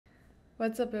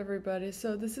What's up everybody?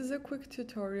 So this is a quick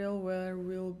tutorial where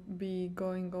we'll be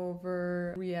going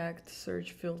over React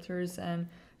search filters and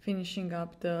finishing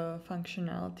up the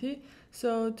functionality.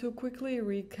 So to quickly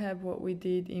recap what we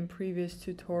did in previous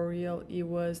tutorial, it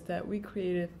was that we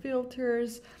created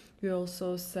filters. We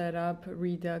also set up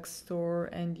Redux store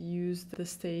and used the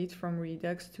state from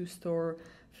Redux to store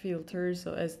filters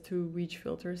as to which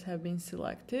filters have been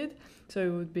selected, so it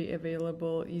would be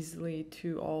available easily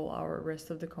to all our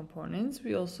rest of the components.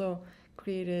 We also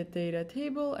created data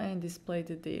table and displayed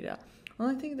the data.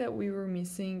 Only thing that we were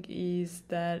missing is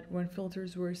that when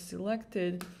filters were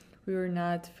selected, we were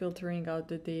not filtering out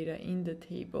the data in the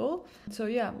table. So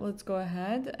yeah, let's go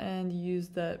ahead and use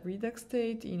that Redux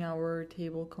state in our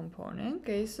table component.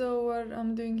 Okay, so what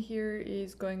I'm doing here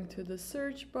is going to the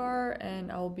search bar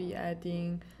and I'll be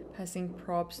passing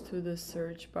props to the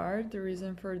search bar. The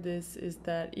reason for this is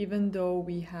that even though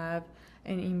we have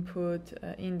an input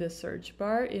in the search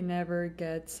bar, it never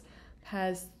gets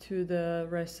passed to the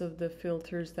rest of the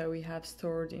filters that we have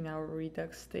stored in our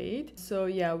Redux state. So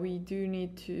yeah, we do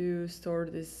need to store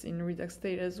this in Redux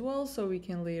state as well, so we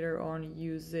can later on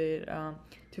use it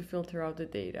to filter out the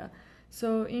data.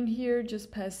 So in here,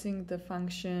 just passing the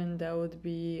function that would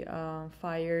be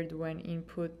fired when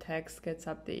input text gets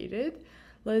updated.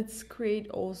 Let's create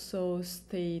also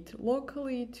state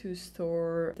locally to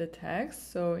store the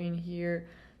text. So in here,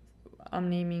 I'm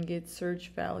naming it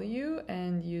search value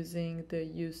and using the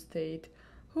useState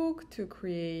hook to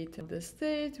create the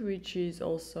state, which is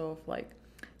also of like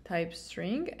type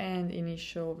string, and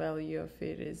initial value of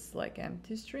it is like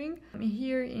empty string.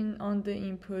 Here on the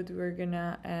input, we're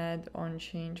gonna add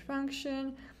onChange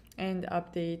function and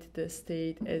update the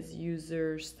state as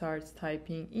user starts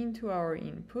typing into our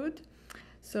input.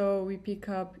 So we pick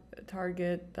up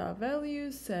target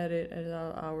value, set it as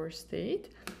our state.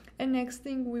 And next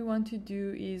thing we want to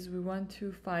do is we want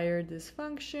to fire this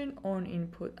function on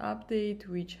input update,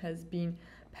 which has been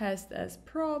passed as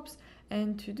props.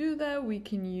 And to do that, we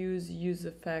can use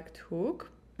useEffect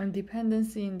hook. And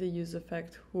dependency in the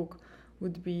useEffect hook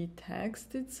would be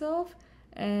text itself.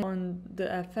 And on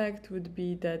the effect would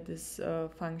be that this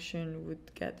function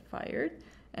would get fired.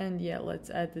 And yeah, let's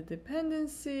add the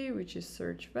dependency, which is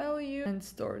search value, and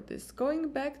store this. Going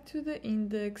back to the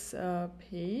index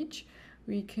page,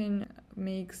 we can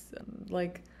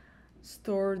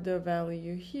store the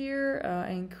value here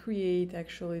and create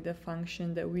actually the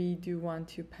function that we do want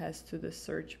to pass to the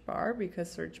search bar,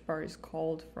 because search bar is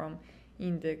called from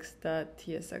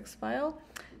index.tsx file.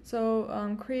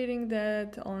 So creating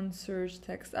that on search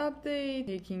text update,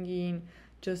 taking in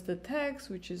just the text,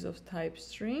 which is of type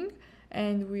string,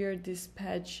 and we are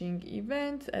dispatching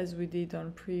event as we did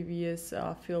on previous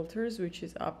filters, which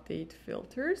is update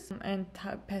filters, and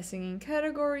passing in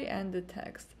category and the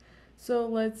text. So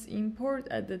let's import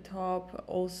at the top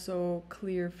also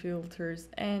clear filters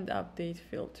and update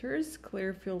filters.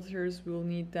 Clear filters, we'll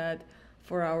need that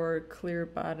for our clear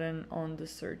button on the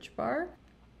search bar.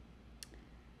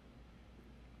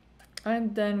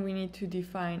 And then we need to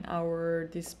define our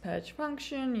dispatch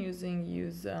function using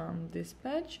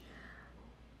useDispatch.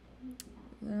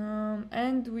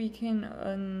 And we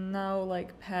can now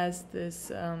pass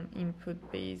this input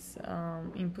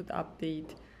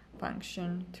update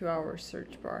function to our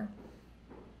search bar.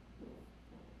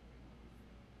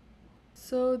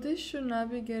 So this should not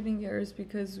be getting errors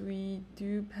because we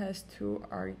do pass 2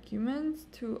 arguments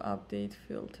to update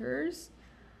filters.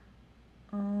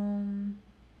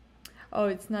 Oh,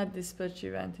 it's not dispatch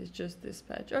event, it's just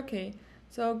dispatch. Okay.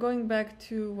 So going back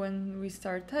to when we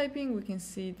start typing, we can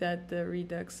see that the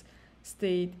Redux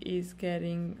state is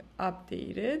getting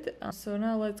updated. So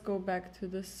now let's go back to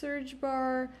the search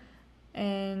bar.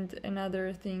 And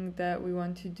another thing that we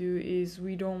want to do is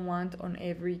we don't want on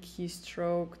every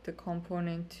keystroke the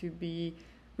component to be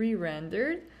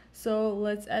re-rendered. So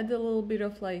let's add a little bit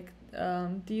of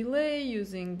delay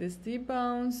using this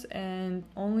debounce and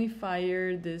only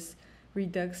fire this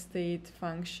Redux state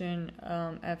function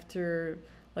after,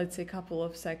 let's say, a couple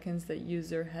of seconds that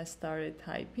user has started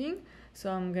typing.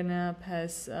 So I'm gonna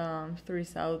pass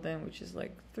 3000, which is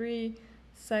like 3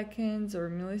 seconds or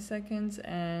milliseconds,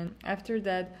 and after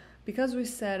that, because we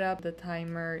set up the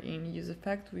timer in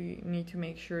useEffect, we need to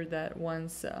make sure that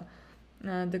once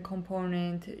the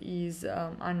component is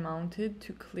unmounted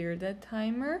to clear that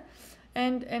timer.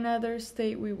 And another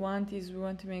state we want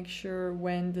to make sure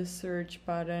when the search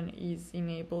button is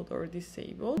enabled or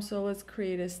disabled. So let's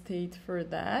create a state for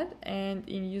that, and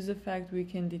in useEffect we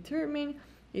can determine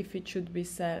if it should be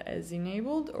set as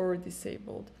enabled or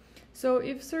disabled. So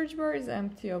if search bar is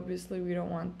empty, obviously we don't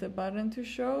want the button to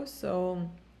show, so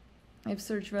if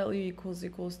search value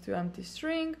equals to empty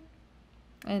string,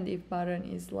 and if button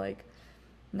is like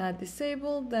not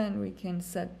disabled, then we can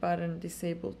set button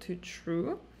disabled to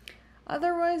true.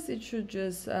 Otherwise, it should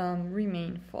just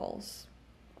remain false.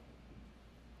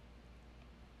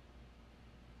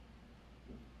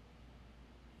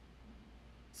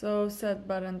 So set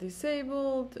button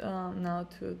disabled now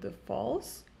to the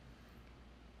false.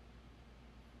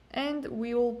 And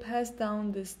we will pass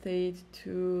down the state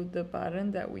to the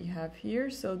button that we have here.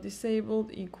 So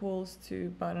disabled equals to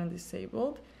button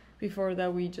disabled. Before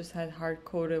that, we just had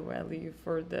hard-coded value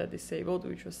for the disabled,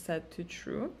 which was set to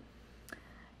true.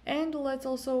 And let's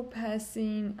also pass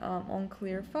in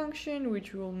onClear function,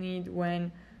 which we'll need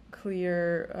when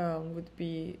clear would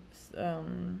be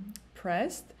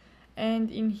pressed.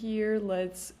 And in here,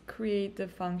 let's create the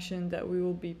function that we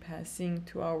will be passing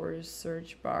to our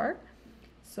search bar.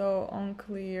 So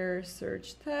onClear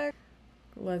search text,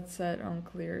 let's set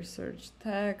onClear search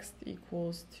text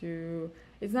equals to,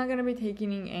 it's not going to be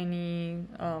taking in any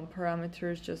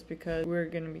parameters just because we're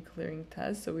going to be clearing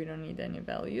tests, so we don't need any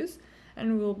values.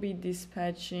 And we'll be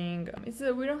dispatching,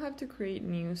 we don't have to create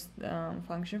new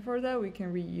function for that. We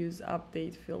can reuse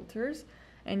update filters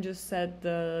and just set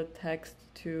the text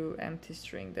to empty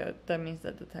string. That means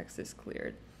that the text is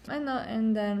cleared.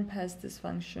 And then pass this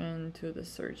function to the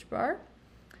search bar.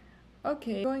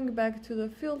 Okay, going back to the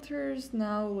filters,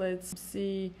 now let's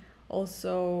see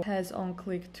also has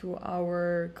onClick to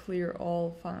our clear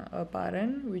all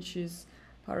button, which is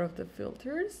part of the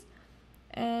filters.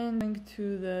 And going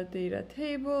to the data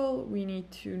table, we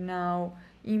need to now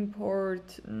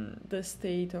import the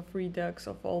state of Redux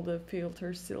of all the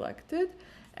filters selected.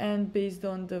 And based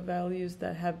on the values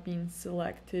that have been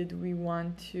selected, we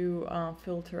want to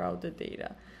filter out the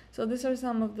data. So these are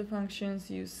some of the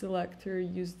functions: use selector,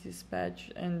 use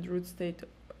dispatch, and root state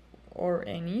or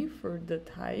any for the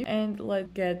type. And let's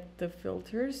get the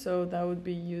filter. So that would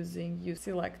be using use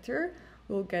selector.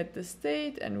 We'll get the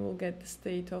state, and we'll get the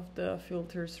state of the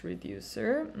filters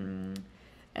reducer.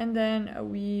 And then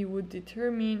we would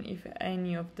determine if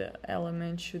any of the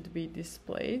elements should be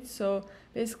displayed. So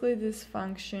basically this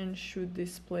function should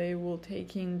display, we'll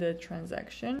take in the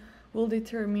transaction. We'll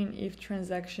determine if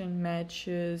transaction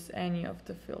matches any of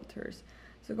the filters.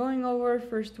 So going over,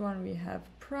 first one we have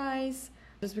price.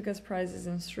 Just because price is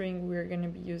in string, we're going to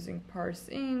be using parse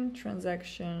in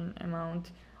transaction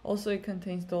amount. Also, it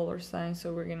contains $sign,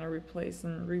 so we're going to replace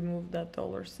and remove that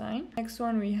 $sign. Next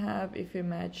one we have if it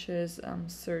matches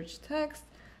search text.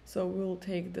 So we'll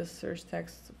take the search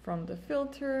text from the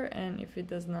filter, and if it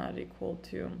does not equal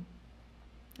to,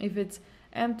 if it's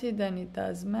empty, then it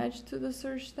does match to the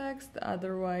search text.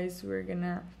 Otherwise, we're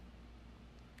gonna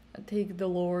take the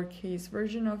lowercase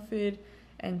version of it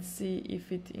and see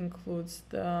if it includes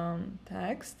the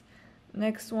text.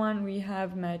 Next one we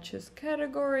have matches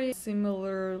category.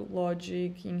 Similar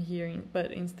logic in here,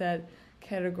 but instead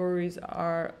categories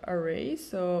are arrays.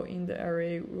 So in the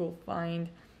array we'll find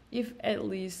if at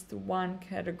least one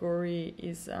category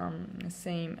is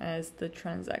same as the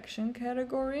transaction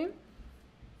category.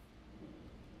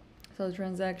 So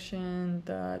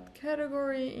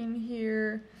transaction.category in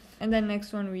here. And then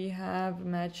next one we have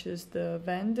matches the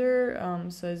vendor.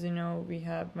 So as you know, we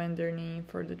have vendor name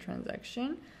for the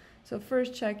transaction. So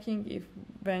first checking if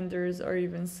vendors are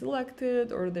even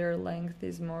selected or their length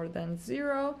is more than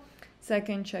 0.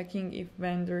 Second, checking if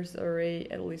vendors array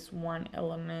at least one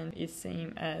element is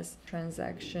same as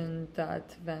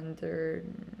transaction.vendor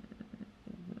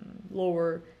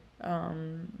lower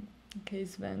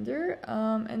case vendor.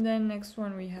 And then next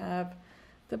one we have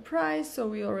the price. So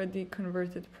we already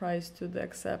converted price to the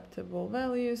acceptable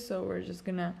value. So we're just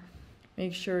gonna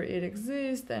make sure it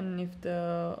exists, and if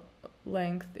the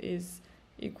length is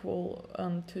equal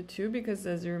to 2, because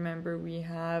as you remember we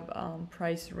have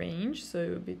price range, so it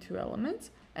would be 2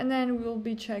 elements. And then we'll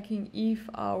be checking if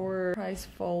our price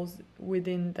falls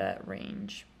within that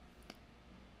range.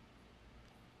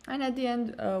 And at the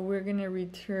end we're gonna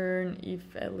return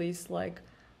if at least like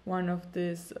one of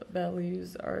these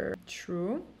values are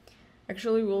true.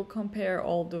 Actually we'll compare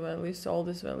all the values, so all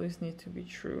these values need to be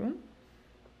true.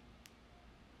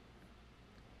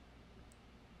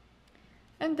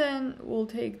 And then we'll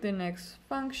take the next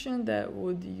function that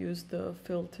would use the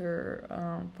filter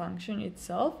function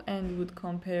itself, and would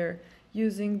compare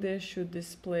using the should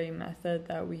display method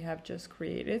that we have just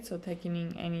created. So taking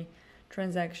in any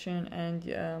transaction and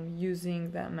using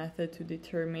that method to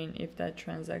determine if that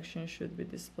transaction should be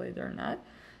displayed or not.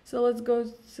 So let's go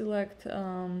select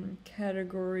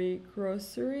category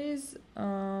groceries.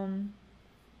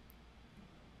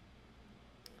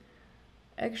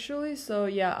 Actually, so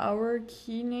yeah, our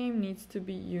key name needs to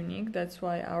be unique. That's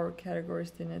why our categories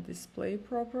didn't display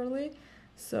properly.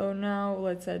 So now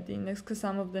let's add the index because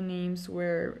some of the names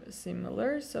were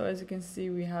similar. So as you can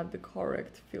see, we have the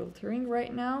correct filtering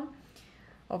right now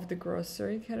of the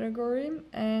grocery category.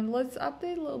 And let's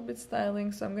update a little bit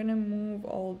styling. So I'm gonna move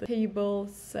all the table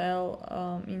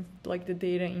cell in like the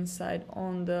data inside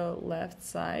on the left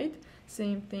side.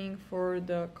 Same thing for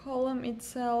the column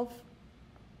itself.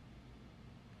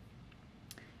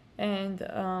 And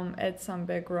add some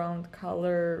background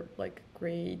color like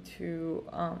gray to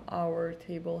our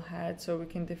table head so we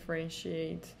can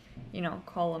differentiate, you know,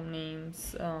 column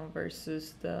names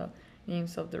versus the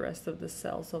names of the rest of the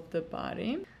cells of the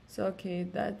body. So okay,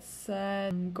 that's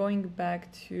said. Going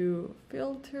back to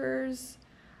filters,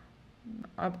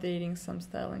 updating some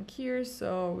styling here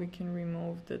so we can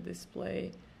remove the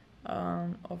display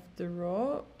of the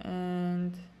row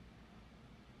and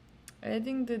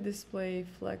adding the display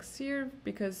flex here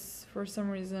because for some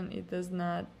reason it does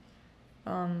not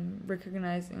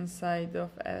recognize inside of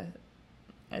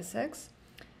SX.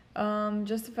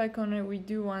 Justify content, we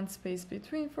do want space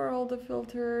between for all the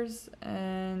filters,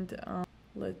 and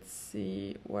let's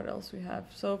see what else we have.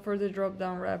 So for the drop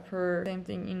down wrapper, same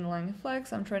thing, inline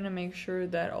flex. I'm trying to make sure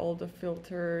that all the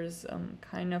filters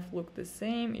kind of look the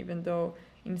same, even though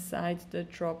inside the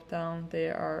drop down they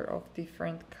are of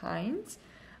different kinds.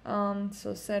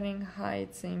 So setting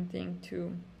height, same thing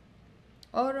to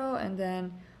auto, and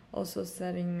then also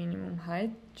setting minimum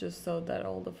height just so that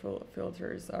all the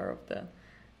filters are of the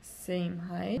same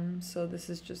height. So this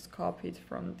is just copied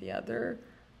from the other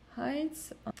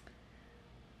heights.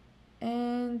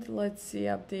 And let's see,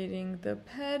 updating the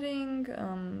padding,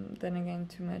 then again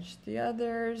to match the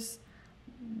others.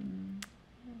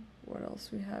 What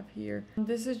else we have here?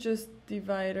 This is just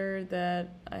divider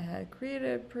that I had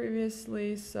created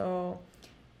previously. So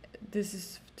this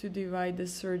is to divide the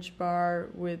search bar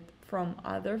from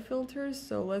other filters.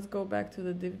 So let's go back to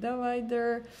the div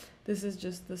divider. This is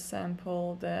just the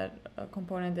sample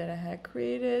component that I had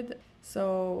created.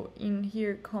 So in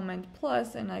here, comment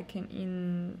plus, and I can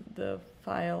in the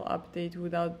file update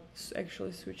without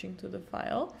actually switching to the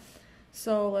file.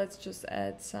 So let's just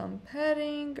add some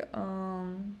padding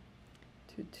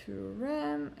to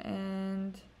RAM,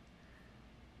 and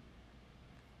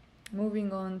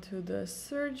moving on to the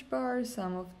search bar,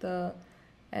 some of the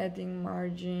adding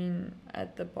margin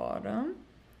at the bottom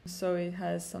so it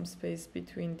has some space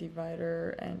between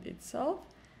divider and itself.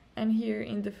 And here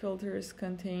in the filters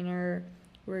container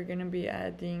we're gonna be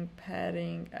adding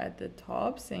padding at the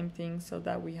top, same thing, so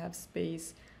that we have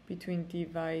space between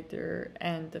divider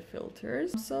and the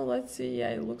filters. So let's see, yeah,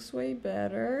 it looks way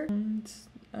better.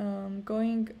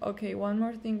 Okay, one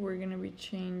more thing, we're gonna be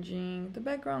changing the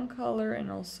background color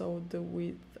and also the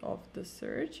width of the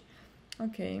search.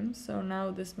 Okay, so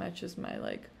now this matches my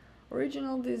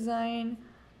original design.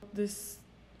 This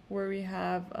where we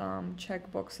have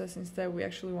checkboxes, instead we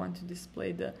actually want to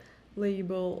display the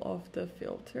label of the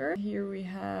filter. Here we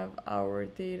have our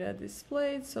data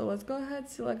displayed, so let's go ahead,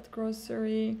 select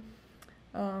grocery.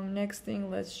 Next thing,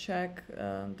 let's check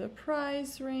the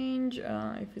price range,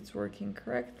 if it's working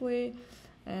correctly,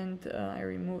 and I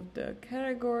removed the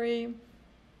category.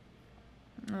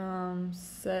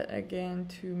 Set again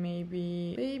to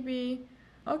maybe baby.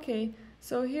 Okay,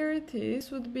 so here it is.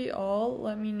 This would be all.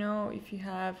 Let me know if you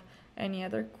have any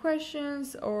other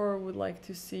questions or would like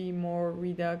to see more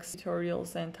Redux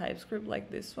tutorials and TypeScript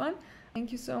like this one.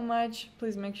 Thank you so much.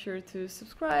 Please make sure to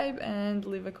subscribe and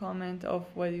leave a comment of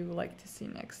what you would like to see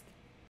next.